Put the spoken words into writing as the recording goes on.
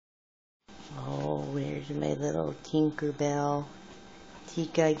There's my little Tinkerbell.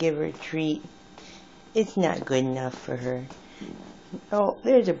 Tika, give her a treat. It's not good enough for her. Oh,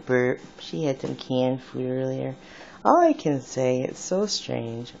 there's a burp. She had some canned food earlier. All I can say, it's so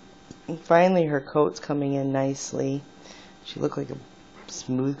strange. And finally, her coat's coming in nicely. She looked like a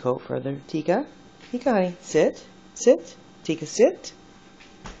smooth coat for her. Tika? Tika, honey. Sit. Sit. Tika, sit.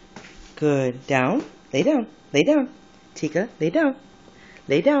 Good. Down. Lay down. Lay down. Tika, lay down.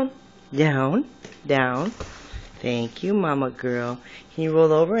 Lay down. Down. Down. Thank you, mama girl. Can you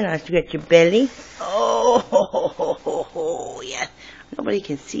roll over and I'll stretch your belly? Oh, yeah. Nobody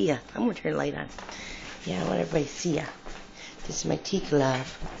can see ya. I'm going to turn the light on. Yeah, I want everybody to see ya. This is my Tika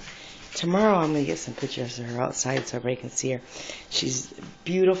love. Tomorrow I'm going to get some pictures of her outside so everybody can see her. She's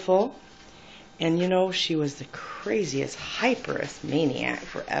beautiful. And you know, she was the craziest, hyperest maniac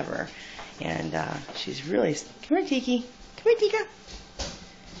forever. And she's really... Come here, Tiki. Come here, Tika.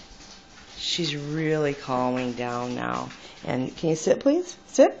 She's really calming down now. And can you sit, please?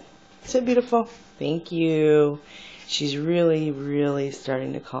 Sit. Sit, beautiful. Thank you. She's really, really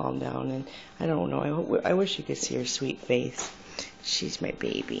starting to calm down. And I don't know. I wish you could see her sweet face. She's my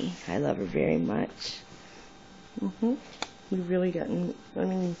baby. I love her very much. We've really gotten...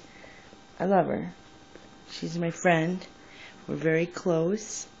 I love her. She's my friend. We're very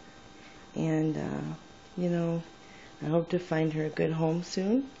close. And, you know, I hope to find her a good home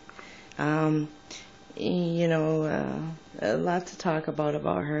soon. You know, lots to talk about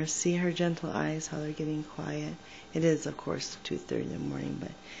her. See her gentle eyes, how they're getting quiet. It is, of course, 2:30 in the morning,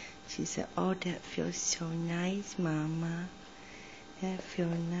 but she said, oh, that feels so nice, Mama. That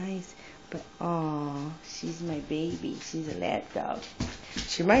feels nice. But, oh, she's my baby. She's a lap dog.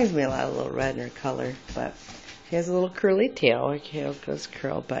 She reminds me a lot of Little Red in her color, but she has a little curly tail. Her tail goes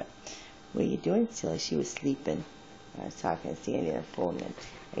curl, but what are you doing, silly? She was sleeping. I was talking to Sandy on the phone, and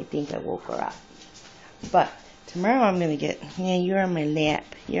I think I woke her up. But tomorrow I'm going to get... Yeah, you're on my lap.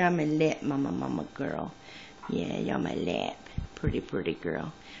 You're on my lap, mama girl. Yeah, you're on my lap. Pretty, pretty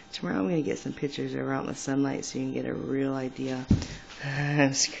girl. Tomorrow I'm going to get some pictures of her out in the sunlight so you can get a real idea.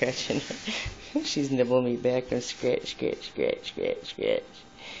 I'm scratching her. She's nibbling me back. I'm scratch, scratch, scratch, scratch, scratch.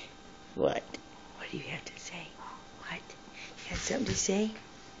 What? What do you have to say? What? You have something to say?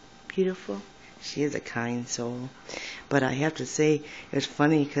 Beautiful? She is a kind soul. But I have to say, it's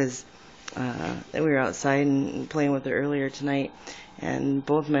funny because we were outside and playing with her earlier tonight, and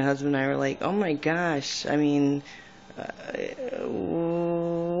both my husband and I were like, oh my gosh, I mean,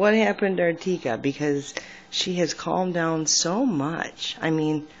 what happened to our Tika? Because she has calmed down so much. I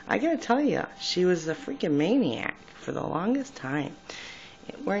mean, I gotta tell you, she was a freaking maniac for the longest time.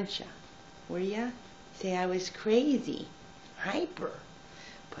 Weren't you? Were you? Say I was crazy. Hyper.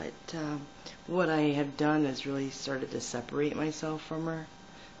 But what I have done is really started to separate myself from her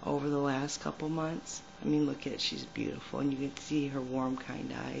over the last couple months. I mean, look at it, she's beautiful, and you can see her warm,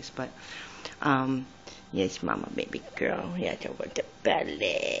 kind eyes. But yes, mama, baby girl, yeah, over the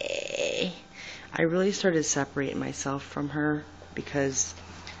belly. I really started separating myself from her because,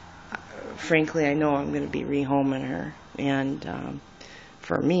 frankly, I know I'm going to be rehoming her, and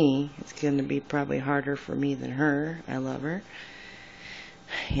for me, it's going to be probably harder for me than her. I love her.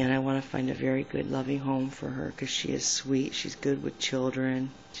 And I want to find a very good, loving home for her because she is sweet. She's good with children.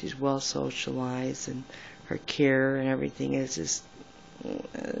 She's well socialized, and her care and everything is just,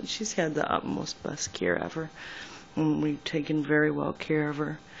 she's had the utmost best care ever. And we've taken very well care of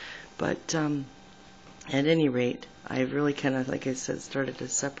her. But at any rate, I've really kind of, like I said, started to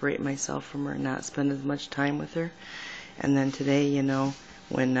separate myself from her and not spend as much time with her. And then today, you know,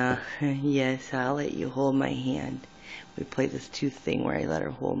 when, yes, I'll let you hold my hand. We played this tooth thing where I let her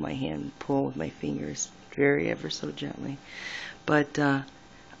hold my hand and pull with my fingers very ever so gently. But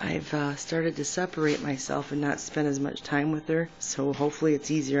I've started to separate myself and not spend as much time with her, so hopefully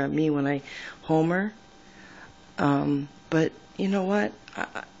it's easier on me when I home her. But you know what?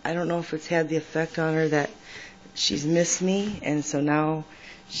 I don't know if it's had the effect on her that she's missed me, and so now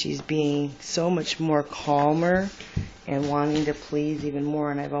she's being so much more calmer and wanting to please even more.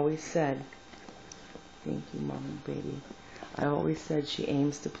 And I've always said, thank you, Mom and baby. I always said she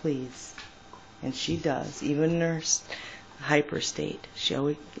aims to please. And she does. Even in her hyper state. She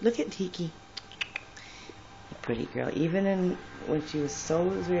always... Look at Tiki. Pretty girl. Even when she was so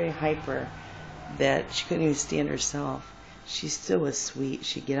very hyper that she couldn't even stand herself, she still was sweet.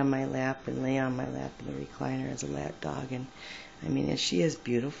 She'd get on my lap and lay on my lap in the recliner as a lap dog. And I mean, and she is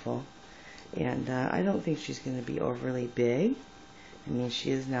beautiful. And I don't think she's going to be overly big. I mean,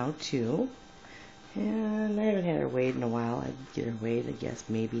 she is now 2. And I haven't had her weighed in a while. I'd get her weighed, I guess,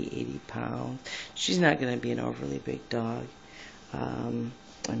 maybe 80 pounds. She's not going to be an overly big dog. I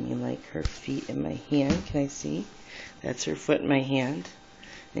mean, like, like her feet in my hand. Can I see? That's her foot in my hand.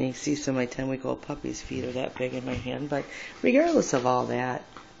 And you can see some of my 10-week-old puppy's feet are that big in my hand. But regardless of all that,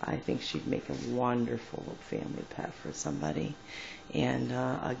 I think she'd make a wonderful family pet for somebody. And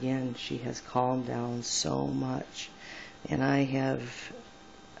again, she has calmed down so much. And I have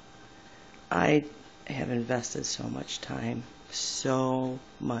invested so much time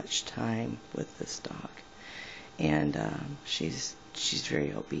with this dog. And she's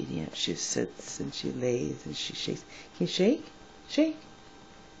very obedient. She sits and she lays and she shakes. Can you shake? Shake.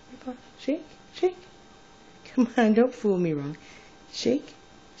 Shake. Shake. Come on, don't fool me wrong. Shake.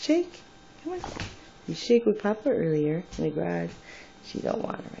 Shake. Come on. You shake with Papa earlier in the garage. She don't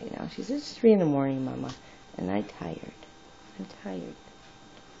want it right now. She says it's 3 in the morning, Mama, and I'm tired.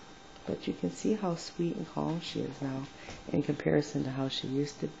 But you can see how sweet and calm she is now in comparison to how she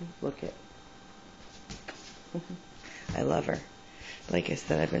used to be. Look at. I love her. Like I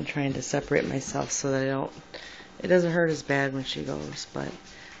said, I've been trying to separate myself so that it doesn't hurt as bad when she goes. But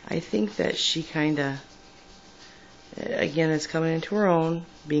I think that she kind of, again, is coming into her own,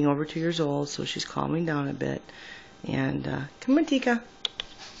 being over 2 years old, so she's calming down a bit. And come on, Tika.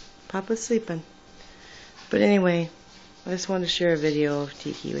 Papa's sleeping. But anyway, I just wanted to share a video of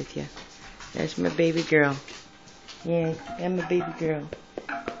Tiki with you. That's my baby girl. Yeah, I'm a baby girl.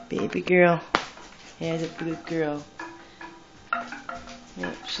 Baby girl. Yeah, that's a good girl.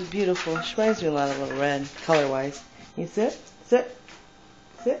 Yeah, she's beautiful. She reminds me a lot of Little Red, color-wise. You sit? Sit.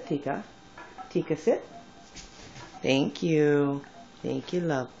 Sit, Tika. Tika, sit. Thank you. Thank you,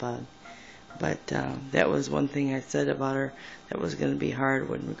 love bug. But that was one thing I said about her that was going to be hard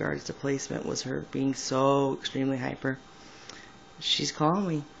in regards to placement, was her being so extremely hyper. She's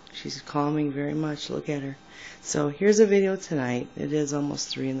calming. She's calming very much. Look at her. So here's a video tonight. It is almost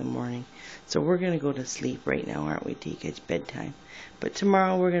 3 in the morning. So we're going to go to sleep right now, aren't we, Tika? It's bedtime. But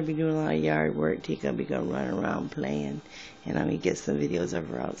tomorrow we're going to be doing a lot of yard work. Tika will be going to run around playing. And I'm going to get some videos of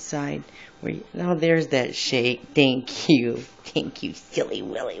her outside. Now there's that shake. Thank you. Thank you, silly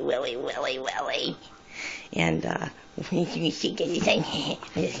Willy. And when you shake it, I'm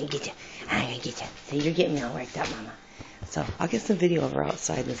going to get you. So you're getting me all worked up, Mama. So I'll get some video of her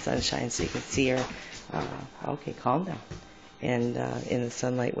outside in the sunshine so you can see her. Okay, calm down. And in the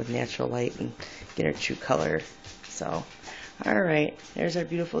sunlight with natural light and get her true color. So, all right, there's our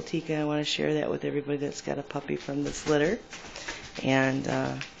beautiful Tika. I want to share that with everybody that's got a puppy from this litter. And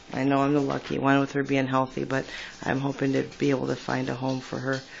I know I'm the lucky one with her being healthy, but I'm hoping to be able to find a home for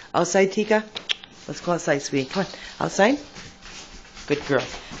her. Outside, Tika? Let's go outside, sweetie. Come on, outside? Good girl.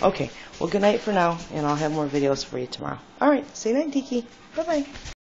 Okay, well, good night for now, and I'll have more videos for you tomorrow. All right, say night, Tiki. Bye-bye.